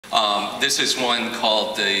This is one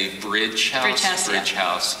called the Bridge House. Bridge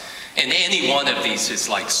House. And any one of these is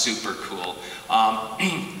like super cool.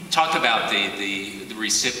 Talk about the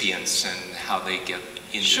recipients and how they get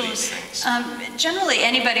into these things. Generally,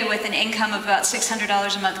 anybody with an income of about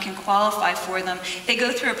 $600 a month can qualify for them. They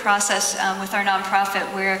go through a process with our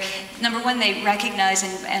nonprofit where, number one, they recognize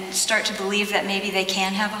and start to believe that maybe they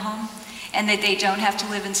can have a home, and that they don't have to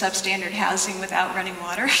live in substandard housing without running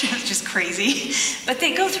water, which is crazy. But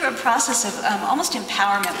they go through a process of almost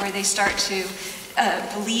empowerment where they start to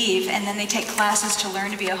believe, and then they take classes to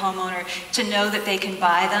learn to be a homeowner, to know that they can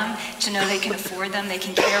buy them, to know they can afford them, they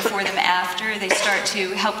can care for them after. They start to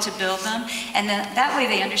help to build them, and then that way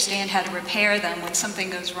they understand how to repair them when something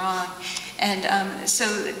goes wrong. And and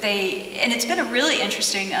it's been a really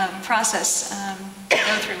interesting process to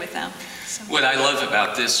go through with them. What I love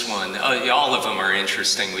about this one, all of them are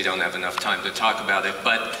interesting, we don't have enough time to talk about it,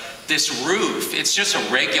 but this roof, it's just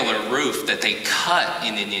a regular roof that they cut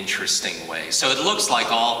in an interesting way. So it looks like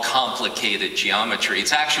all complicated geometry.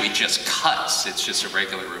 It's actually just cuts, it's just a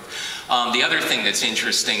regular roof. The other thing that's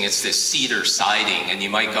interesting is this cedar siding, and you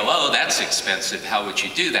might go, oh, that's expensive, how would you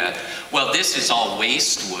do that? Well, this is all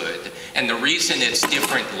waste wood, and the reason it's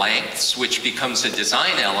different lengths, which becomes a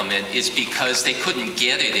design element, is because they couldn't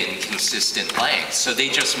get it in consistent lengths. So they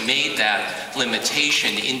just made that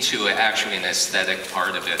limitation into actually an aesthetic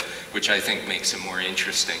part of it, which I think makes it more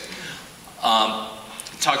interesting.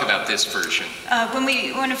 Talk about this version.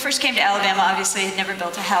 When I first came to Alabama, obviously I had never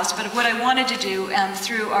built a house, but what I wanted to do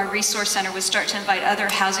through our resource center was start to invite other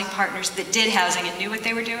housing partners that did housing and knew what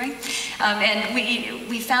they were doing. And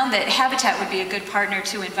we found that Habitat would be a good partner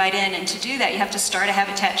to invite in, and to do that you have to start a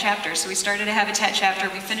Habitat chapter. So we started a Habitat chapter,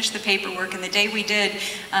 we finished the paperwork, and the day we did,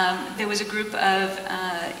 there was a group of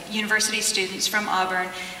university students from Auburn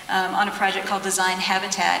on a project called Design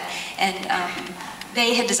Habitat, and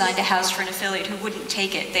they had designed a house for an affiliate who wouldn't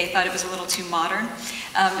take it. They thought it was a little too modern.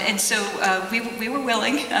 And so we were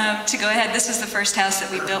willing to go ahead. This is the first house that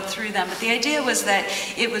we built through them. But the idea was that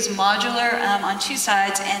it was modular on two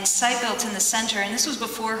sides and site-built in the center. And this was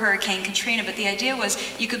before Hurricane Katrina. But the idea was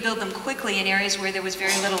you could build them quickly in areas where there was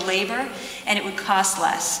very little labor and it would cost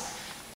less.